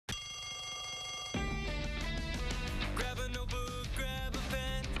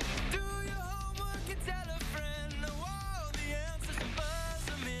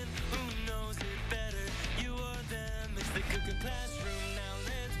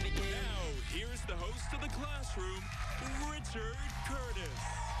host of the classroom, Richard Curtis.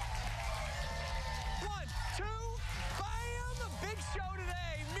 1, 2, bam! A big show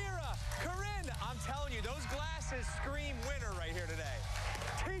today. Mira, Corinne, I'm telling you, those glasses scream winner right here today.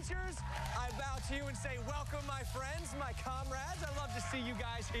 Teachers, I bow to you and say, welcome, my friends, my comrades. I love to see you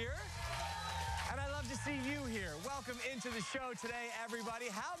guys here. And I love to see you here. Welcome into the show today, everybody.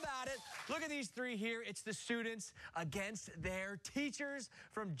 How about it? Look at these three here. It's the students against their teachers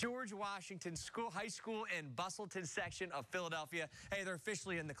from George Washington High School in Bustleton section of Philadelphia. Hey, they're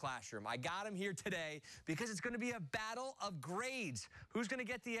officially in the classroom. I got them here today because it's going to be a battle of grades. Who's going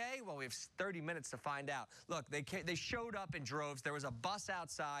to get the A? Well, we have 30 minutes to find out. Look, they showed up in droves. There was a bus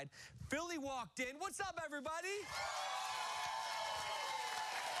outside. Philly walked in. What's up, everybody?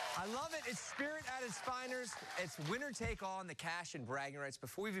 I love it. It's spirit at its finest. It's winner take all in the cash and bragging rights.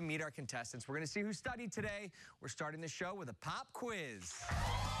 Before we even meet our contestants, we're going to see who studied today. We're starting the show with a pop quiz.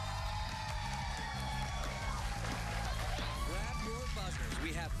 Grab your buzzers.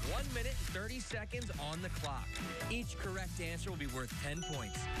 We have 1 minute and 30 seconds on the clock. Each correct answer will be worth 10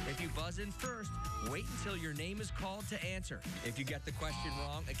 points. If you buzz in first, wait until your name is called to answer. If you get the question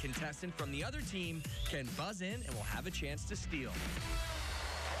wrong, a contestant from the other team can buzz in and will have a chance to steal.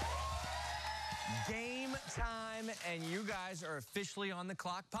 Game time, and you guys are officially on the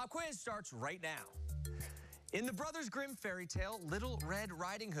clock. Pop quiz starts right now. In the Brothers Grimm fairy tale, Little Red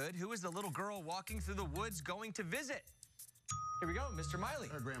Riding Hood, who is the little girl walking through the woods going to visit? Here we go, Mr. Miley.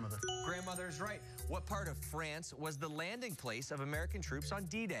 Her grandmother. Grandmother is right. What part of France was the landing place of American troops on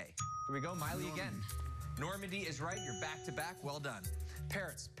D-Day? Here we go, Miley again. Normandy is right. You're back-to-back. Well done.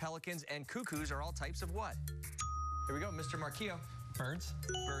 Parrots, pelicans, and cuckoos are all types of what? Here we go, Mr. Marquillo. Birds.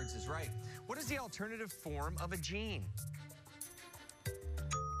 Birds is right. What is the alternative form of a gene?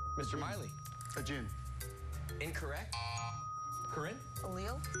 Mr. Miley. A gin. Incorrect. Corinne?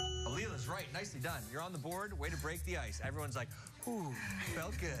 Allele. Allele is right. Nicely done. You're on the board. Way to break the ice. Everyone's like, ooh,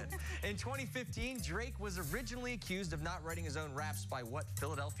 felt good. In 2015, Drake was originally accused of not writing his own raps by what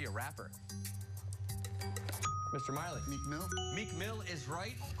Philadelphia rapper? Mr. Miley. Meek Mill. Meek Mill is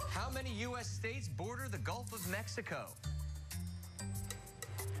right. How many U.S. states border the Gulf of Mexico?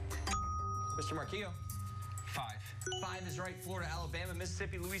 Mr. Marquillo. 5. 5 is right. Florida, Alabama,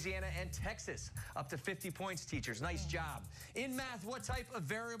 Mississippi, Louisiana, and Texas. Up to 50 points, teachers. Nice job. In math, what type of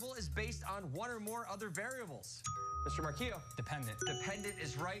variable is based on one or more other variables? Mr. Marquillo. Dependent. Dependent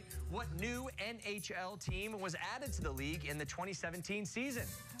is right. What new NHL team was added to the league in the 2017 season?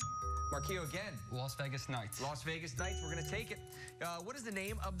 Marquillo again. Las Vegas Knights. Las Vegas Knights. We're going to take it. What is the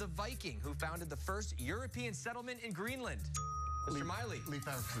name of the Viking who founded the first European settlement in Greenland? Mr. Miley. Leif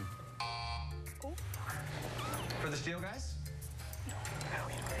Erikson. Oh. For the steal, guys?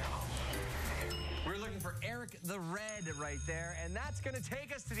 We're looking for Eric the Red right there, and that's going to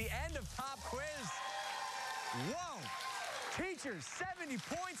take us to the end of Pop Quiz. Whoa! Teachers, 70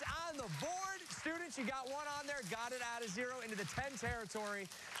 points on the board. Students, you got one on there, got it out of 0 into the 10 territory.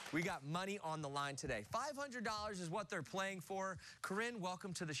 We got money on the line today. $500 is what they're playing for. Corinne,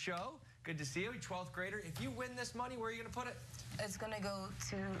 welcome to the show. Good to see you, 12th grader. If you win this money, where are you going to put it? It's going to go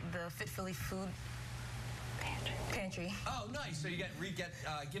to the Fit Philly Food Pantry. Oh, nice. So you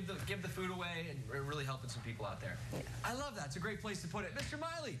give the food away and really helping some people out there. Yeah. I love that. It's a great place to put it. Mr.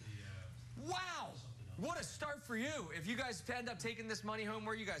 Miley, wow. What a start for you. If you guys end up taking this money home,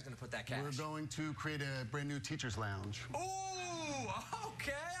 where are you guys going to put that cash? We're going to create a brand new teacher's lounge. Ooh,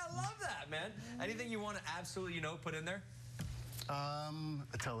 okay. I love that, man. Anything you want to absolutely, put in there? A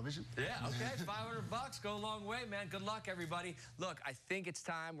television. Yeah, okay. $500 go a long way, man. Good luck, everybody. Look, I think it's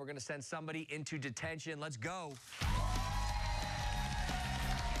time. We're going to send somebody into detention. Let's go.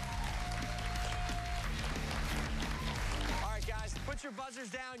 All right, guys, put your buzzers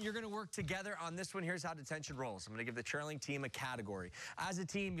down. You're going to work together on this one. Here's how detention rolls. I'm going to give the trailing team a category. As a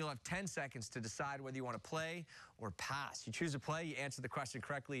team, you'll have 10 seconds to decide whether you want to play or pass. You choose to play, you answer the question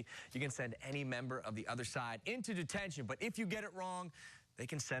correctly, you can send any member of the other side into detention. But if you get it wrong, they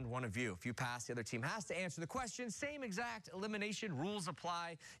can send one of you. If you pass, the other team has to answer the question. Same exact elimination rules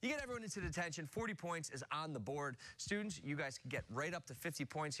apply. You get everyone into detention. 40 points is on the board. Students, you guys can get right up to 50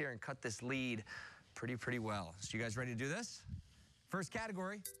 points here and cut this lead pretty well. So you guys ready to do this? First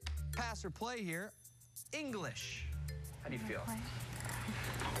category, pass or play here. English. How do you feel? Pass.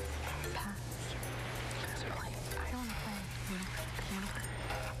 Pass or play? I don't want to play.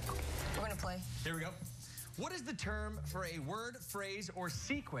 We're going to play. Here we go. What is the term for a word, phrase, or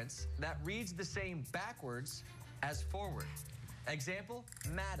sequence that reads the same backwards as forward? Example,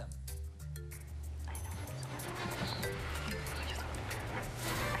 madam.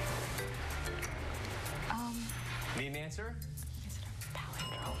 Need an answer? Is it a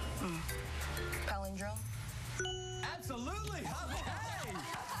palindrome? Palindrome. syndrome. Absolutely. Okay. All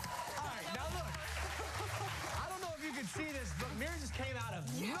right, now look. I don't know if you can see this, but Mira just came out of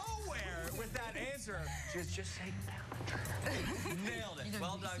nowhere with that answer. Just say nailed it.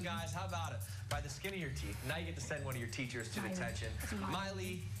 Well done, guys. How about it? By the skin of your teeth. Now you get to send one of your teachers to detention.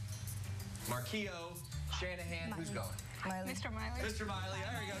 Miley, Marquillo, Shanahan. Who's going? Miley. Mr. Miley. Mr. Miley.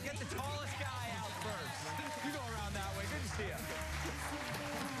 There you go. Get the tallest guy out first. You go around that way. Good to see you.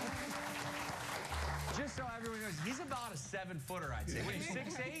 Just so everyone knows, he's about a 7-footer, I'd say. What are you,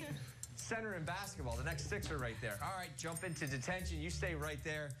 6'8"? Center in basketball. The next 6 are right there. All right, jump into detention. You stay right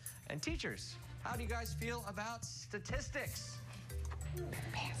there. And teachers, how do you guys feel about statistics?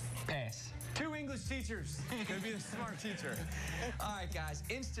 Pass. 2 English teachers. Gonna be the smart teacher. All right, guys.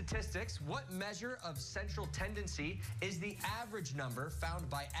 In statistics, what measure of central tendency is the average number found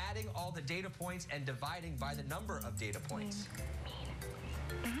by adding all the data points and dividing by the number of data points?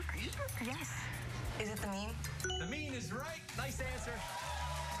 Are you sure? Yes. Is it the mean? The mean is right. Nice answer.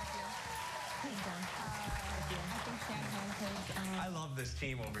 I think Shanahan I love this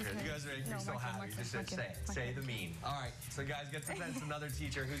team over here. You guys are making me so happy. Just say it. Say the mean. All right. So, guys, get to sense another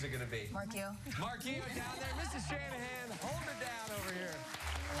teacher. Who's it going to be? Marquillo. Marquillo down there. Mrs. Shanahan, hold her down over here.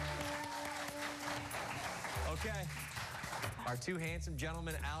 Okay. Our 2 handsome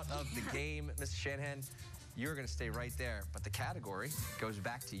gentlemen out of the game. Mrs. Shanahan, you're going to stay right there. But the category goes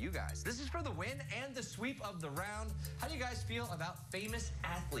back to you guys. This is for the win and the sweep of the round. How do you guys feel about famous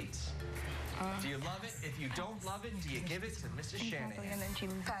athletes? Do you love it? If you don't love it, do you give it to Mrs. Shanahan?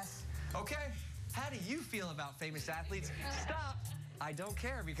 Pass. Okay. How do you feel about famous athletes? Stop. I don't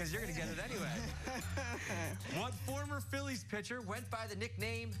care because you're going to get it anyway. What former Phillies pitcher went by the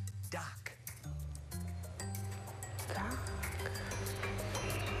nickname Doc? Doc.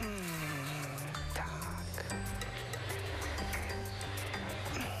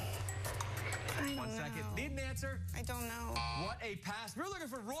 1 second. Need an answer? I don't know. What a pass. We're looking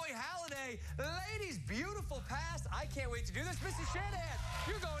for Roy Halladay. Ladies, beautiful pass. I can't wait to do this. Mrs. Shanahan,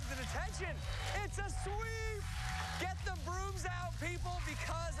 you're going to detention. It's a sweep. Get the brooms out, people,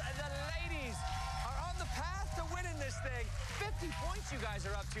 because the ladies are on the path to winning this thing. 50 points you guys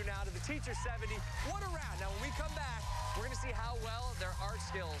are up to now to the teacher 70. What a round. Now, when we come back, we're going to see how well their art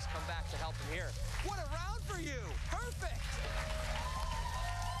skills come back to help them here. What a round for you. Perfect.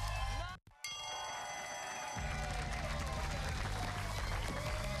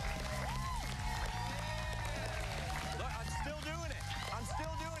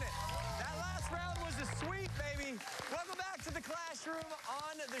 Welcome back to the classroom.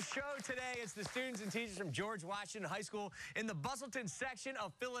 On the show today, it's the students and teachers from George Washington High School in the Bustleton section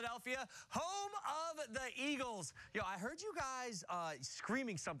of Philadelphia, home of the Eagles. Yo, I heard you guys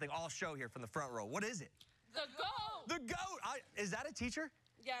screaming something all show here from the front row. What is it? The goat. The goat. Is that a teacher?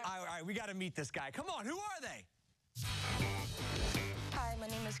 Yeah. All right, we got to meet this guy. Come on, who are they? Hi, my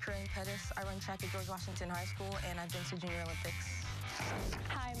name is Corinne Pettis. I run track at George Washington High School, and I've been to Junior Olympics.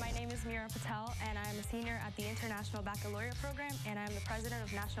 Hi, my name is Mira Patel, and I am a senior at the International Baccalaureate Program, and I am the president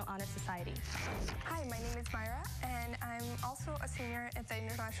of National Honor Society. Hi, my name is Myra, and I'm also a senior at the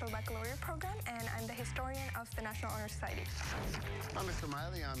International Baccalaureate Program, and I'm the historian of the National Honor Society. I'm Mr.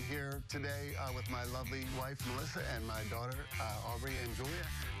 Miley. I'm here today with my lovely wife, Melissa, and my daughter, Aubrey and Julia,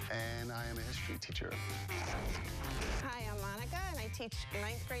 and I am a history teacher. Hi, I'm Monica, and I teach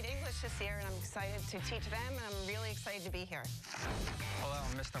 9th grade English this year, and I'm excited to teach them, and I'm really excited to be here. Hello,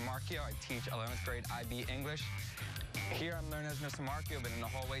 I'm Mr. Marquillo. I teach 11th grade IB English. Here I'm known as Mr. Marquillo, but in the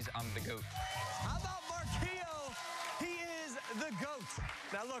hallways, I'm the GOAT. How about Marquillo? He is the GOAT.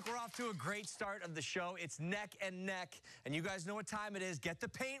 Now, look, we're off to a great start of the show. It's neck and neck, and you guys know what time it is. Get the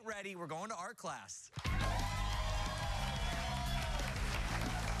paint ready. We're going to art class.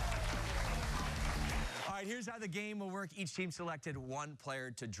 All right, here's how the game will work. Each team selected one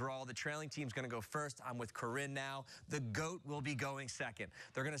player to draw. The trailing team's going to go first. I'm with Corinne now. The GOAT will be going second.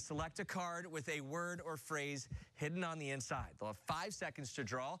 They're going to select a card with a word or phrase hidden on the inside. They'll have 5 seconds to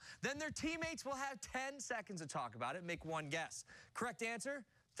draw. Then their teammates will have 10 seconds to talk about it, make one guess. Correct answer?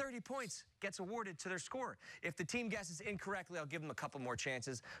 30 points gets awarded to their score. If the team guesses incorrectly, I'll give them a couple more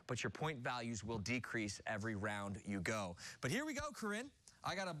chances, but your point values will decrease every round you go. But here we go, Corinne.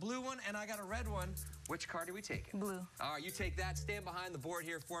 I got a blue one and I got a red one. Which card are we taking? Blue. All right, you take that. Stand behind the board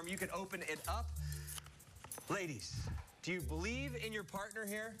here for me. You can open it up. Ladies, do you believe in your partner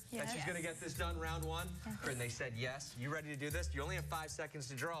here? Yes. That she's going to get this done round one? Yes. And they said yes. You ready to do this? You only have 5 seconds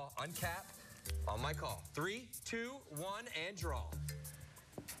to draw. Uncap on my call. 3, 2, 1, and draw.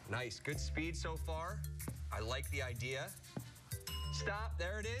 Nice. Good speed so far. I like the idea. Stop.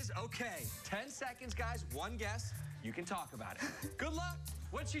 There it is. Okay. 10 seconds, guys. One guess. You can talk about it. Good luck.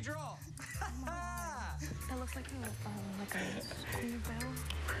 What'd she draw? That looks like a school bell,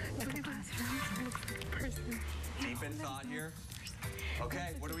 like a classroom. It looks like a person. Deep in thought here.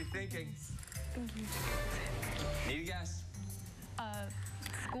 Okay, what are we thinking? Need a guess?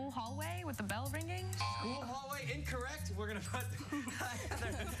 School hallway with the bell ringing. School hallway, incorrect. We're gonna put,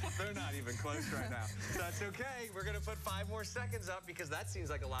 they're not even close right now. That's okay. We're gonna put 5 more seconds up because that seems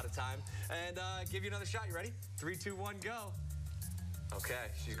like a lot of time. And give you another shot. You ready? 3, 2, 1, go. Okay,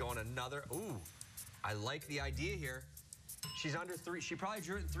 she's going another, ooh. I like the idea here. She's under 3, she probably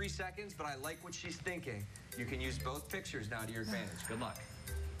drew it in 3 seconds, but I like what she's thinking. You can use both pictures now to your advantage. Good luck.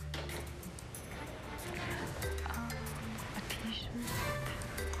 A t-shirt.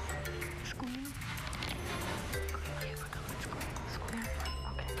 School uniform.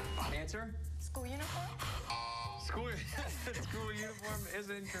 Okay. Answer? School uniform? School uniform is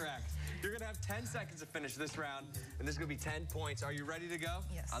incorrect. You're gonna have 10 seconds to finish this round, and this is gonna be 10 points. Are you ready to go?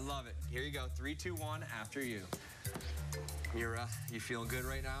 Yes. I love it. Here you go, 3, 2, 1, after you. Mira, you feeling good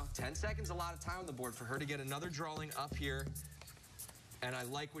right now? 10 seconds, a lot of time on the board for her to get another drawing up here, and I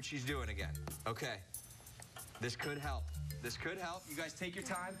like what she's doing again. Okay, this could help. This could help. You guys take your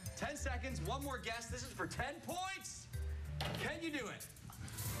time. 10 seconds, one more guess. This is for 10 points. Can you do it?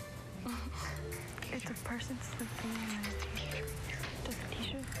 It's a person sleeping in a t-shirt. Just a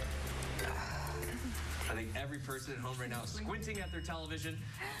t-shirt. I think every person at home right now is squinting at their television.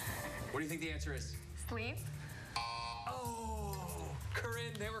 What do you think the answer is? Sleep? Oh,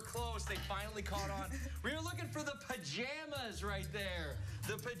 Corinne, they were close. They finally caught on. We were looking for the pajamas right there.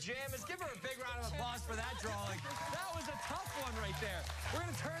 The pajamas. Give her a big round of applause for that drawing. That was a tough one right there. We're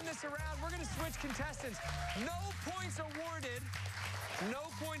going to turn this around. We're going to switch contestants. No points awarded.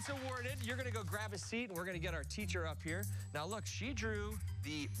 No points awarded. You're going to go grab a seat, and we're going to get our teacher up here. Now, look, she drew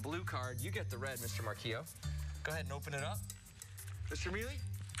the blue card. You get the red, Mr. Marquillo. Go ahead and open it up. Mr. Mealy,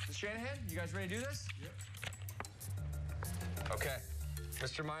 Mr. Shanahan, you guys ready to do this? Yep. Okay.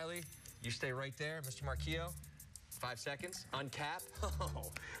 Mr. Miley, you stay right there. Mr. Marquillo, 5 seconds. Uncap.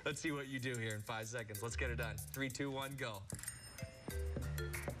 Oh, let's see what you do here in 5 seconds. Let's get it done. 3, 2, 1, go.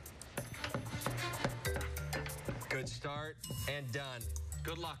 Good start and done.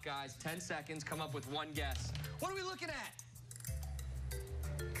 Good luck, guys. 10 seconds. Come up with one guess. What are we looking at?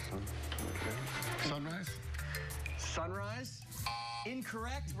 Sunrise? Sunrise?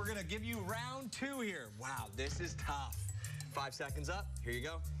 Incorrect. We're going to give you round 2 here. Wow, this is tough. 5 seconds up. Here you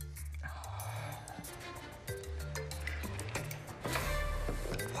go.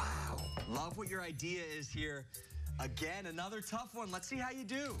 Wow. Love what your idea is here. Again, another tough one. Let's see how you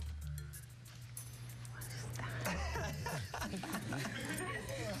do.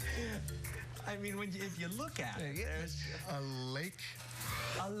 I mean, if you look at it, there's a lake.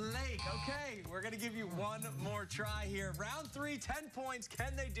 A lake. Okay, we're going to give you one more try here. Round 3, 10 points.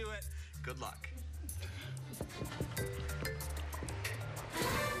 Can they do it? Good luck.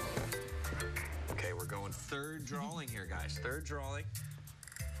 Okay, we're going third drawing here, guys. Third drawing.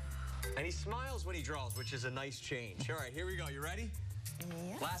 And he smiles when he draws, which is a nice change. All right, here we go. You ready?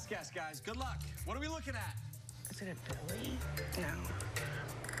 Yeah. Last guess, guys. Good luck. What are we looking at? Is it a buoy? No.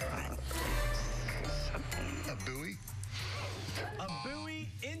 A buoy? A buoy,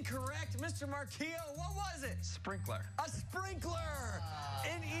 incorrect. Mr. Marquillo, what was it? Sprinkler. A sprinkler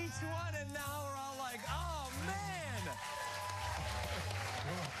in each one, and now we're all like, oh, man.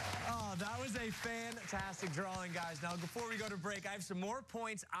 Oh, that was a fantastic drawing, guys. Now, before we go to break, I have some more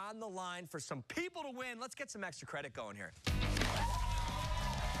points on the line for some people to win. Let's get some extra credit going here.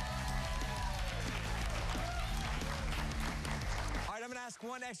 All right, I'm going to ask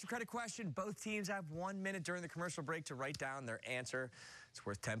one extra credit question. Both teams have 1 minute during the commercial break to write down their answer. It's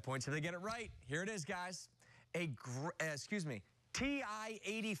worth 10 points if they get it right. Here it is, guys.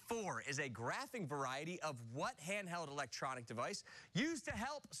 TI-84 is a graphing variety of what handheld electronic device used to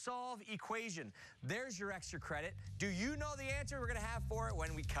help solve equation? There's your extra credit. Do you know the answer? We're going to have for it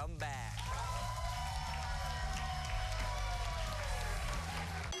when we come back.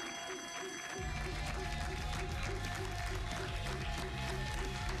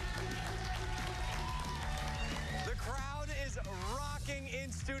 The crowd is rocking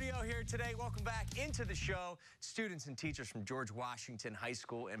in studio here today. Welcome back into the show. Students and teachers from George Washington High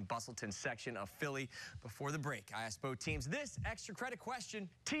School in Bustleton section of Philly. Before the break, I asked both teams this extra credit question.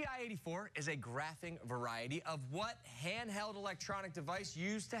 TI-84 is a graphing variety of what handheld electronic device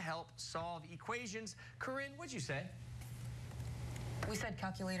used to help solve equations? Corinne, what'd you say? We said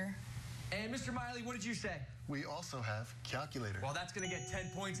calculator. And Mr. Miley, what did you say? We also have calculator. Well, that's going to get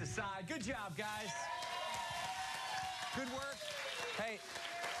 10 points aside. Good job, guys. Good work. Hey,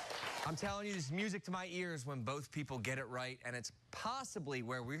 I'm telling you, this is music to my ears when both people get it right, and it's possibly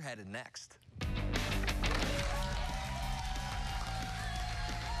where we're headed next.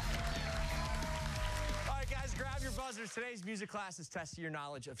 All right, guys, grab your buzzers. Today's music class is testing your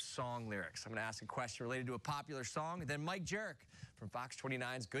knowledge of song lyrics. I'm going to ask a question related to a popular song, and then Mike Jarek from Fox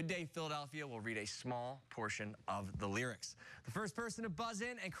 29's Good Day Philadelphia will read a small portion of the lyrics. The first person to buzz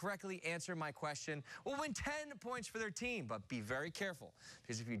in and correctly answer my question will win 10 points for their team, but be very careful,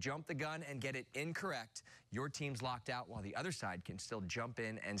 because if you jump the gun and get it incorrect, your team's locked out while the other side can still jump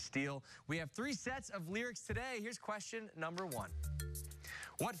in and steal. We have 3 sets of lyrics today. Here's question number 1.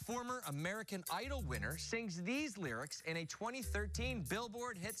 What former American Idol winner sings these lyrics in a 2013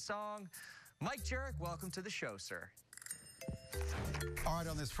 Billboard hit song? Mike Jarek, welcome to the show, sir. All right,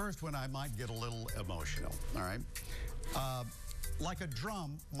 on this first one, I might get a little emotional, all right? Like a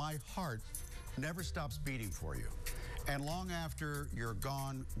drum, my heart never stops beating for you. And long after you're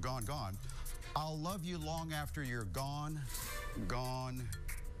gone, gone, gone, I'll love you long after you're gone, gone,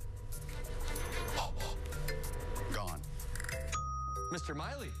 gone. Mr.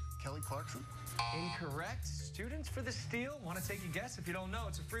 Miley. Kelly Clarkson. Incorrect. Students for the steal. Want to take a guess? If you don't know,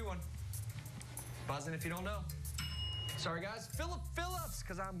 it's a free one. Buzzing if you don't know. Sorry, guys. Philip Phillips,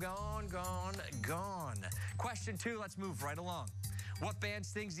 because I'm gone, gone, gone. Question 2, let's move right along. What band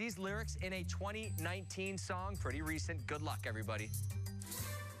sings these lyrics in a 2019 song? Pretty recent. Good luck, everybody.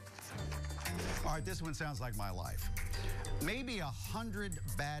 All right, this one sounds like my life. Maybe 100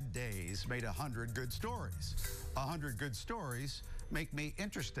 bad days made 100 good stories. 100 good stories make me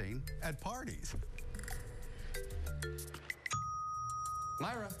interesting at parties.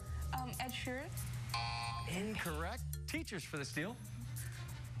 Myra. Ed Sheeran. Incorrect. Teachers for the steal.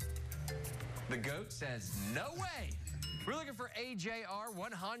 The GOAT says no way. We're looking for AJR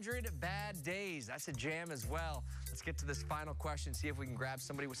 100 Bad Days. That's a jam as well. Let's get to this final question, see if we can grab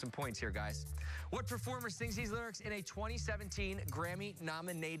somebody with some points here, guys. What performer sings these lyrics in a 2017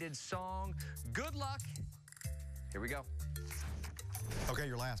 Grammy-nominated song? Good luck. Here we go. Okay,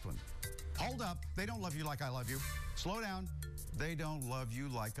 your last one. Hold up. They don't love you like I love you. Slow down. They don't love you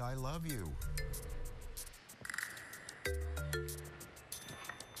like I love you.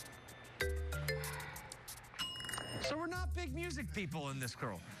 So we're not big music people in this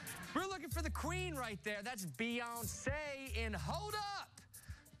girl. We're looking for the queen right there. That's Beyonce in Hold Up.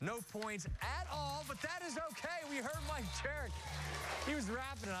 No points at all, but that is okay. We heard Mike Jarek. He was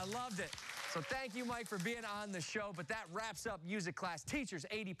rapping and I loved it. So thank you, Mike, for being on the show. But that wraps up music class. Teachers,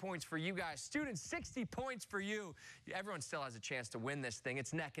 80 points for you guys. Students, 60 points for you. Everyone still has a chance to win this thing.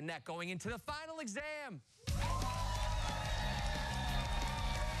 It's neck and neck going into the final exam.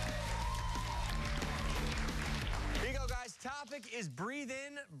 Here you go, guys. Topic is breathe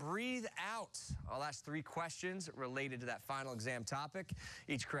in, breathe out. I'll ask 3 questions related to that final exam topic.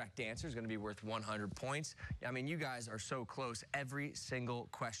 Each correct answer is going to be worth 100 points. I mean, you guys are so close. Every single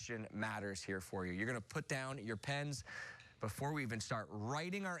question matters here for you. You're going to put down your pens before we even start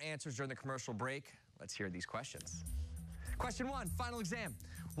writing our answers during the commercial break. Let's hear these questions. Question 1, final exam.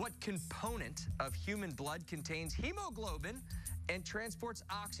 What component of human blood contains hemoglobin and transports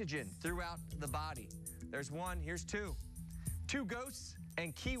oxygen throughout the body? There's 1, here's 2. 2 Ghosts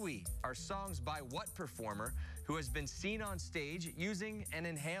and Kiwi are songs by what performer who has been seen on stage using an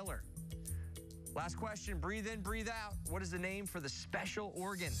inhaler? Last question, breathe in, breathe out. What is the name for the special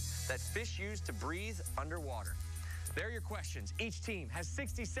organ that fish use to breathe underwater? There are your questions. Each team has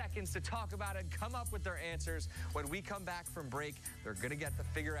 60 seconds to talk about it and come up with their answers. When we come back from break, they're going to get to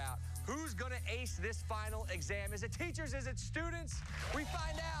figure out who's going to ace this final exam. Is it teachers? Is it students? We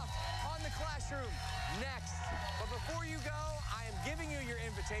find out on the classroom next. But before you go, I am giving you your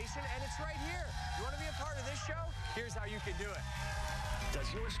invitation, and it's right here. You want to be a part of this show? Here's how you can do it. Does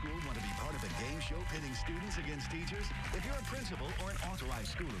your school want to be part of a game show pitting students against teachers? If you're a principal or an authorized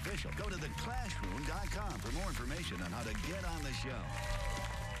school official, go to theclassroom.com for more information on how to get on the show.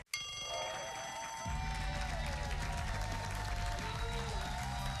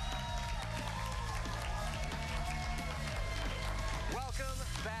 Welcome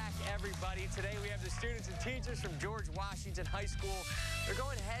back, everybody. Today we have the students and teachers from George Washington High School. They're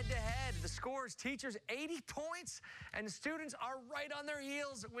going head-to-head. The scores, teachers 80 points, and the students are right on their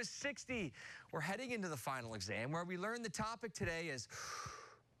heels with 60. We're heading into the final exam where we learn the topic today is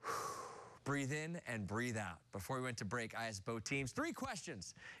breathe in and breathe out. Before we went to break, I asked both teams 3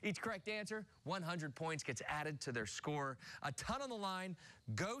 questions. Each correct answer, 100 points gets added to their score. A ton on the line.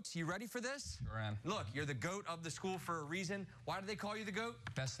 Goats, you ready for this? Sure am. Look, you're the GOAT of the school for a reason. Why do they call you the GOAT?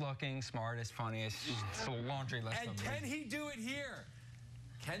 Best looking, smartest, funniest. It's a laundry list. And can he do it here?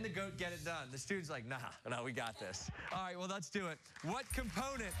 Can the goat get it done? The student's like, nah, no, we got this. All right, well, let's do it. What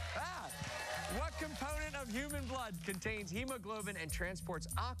component of human blood contains hemoglobin and transports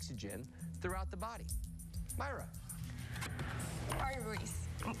oxygen throughout the body? Myra. Arteries.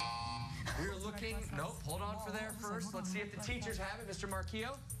 We're looking, nope, hold on for there first. Let's see if the teachers have it. Mr.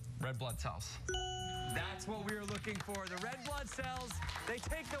 Marquillo. Red blood cells. That's what we were looking for. The red blood cells, they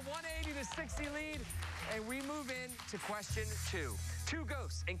take the 180 to 60 lead, and we move in to question 2. Two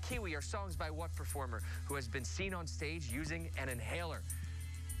Ghosts and Kiwi are songs by what performer who has been seen on stage using an inhaler?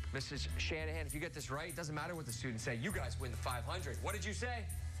 Mrs. Shanahan, if you get this right, it doesn't matter what the students say. You guys win the 500. What did you say?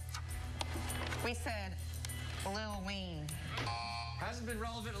 We said Lil Wayne. Hasn't been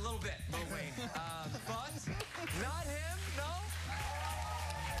relevant a little bit, Lil Wayne. Buns? Not him, no.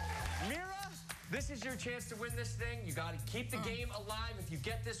 Mira, this is your chance to win this thing. You got to keep the game alive. If you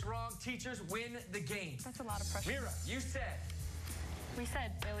get this wrong, teachers win the game. That's a lot of pressure. Mira, you said? We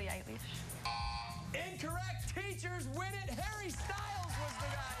said Billie Eilish. Incorrect. Teachers win it. Harry Styles was the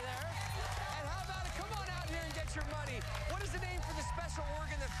guy there. And how about it? Come on out here and get your money. What is the name for the special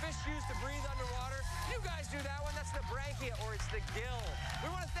organ that fish use to breathe underwater? You guys do that one. That's the branchia, or it's the gill.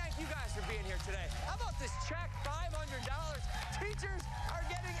 We want to thank you guys for being here today. How about this check? $500. Teachers are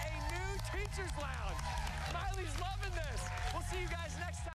getting a new teacher's lounge. Miley's loving this. We'll see you guys next time.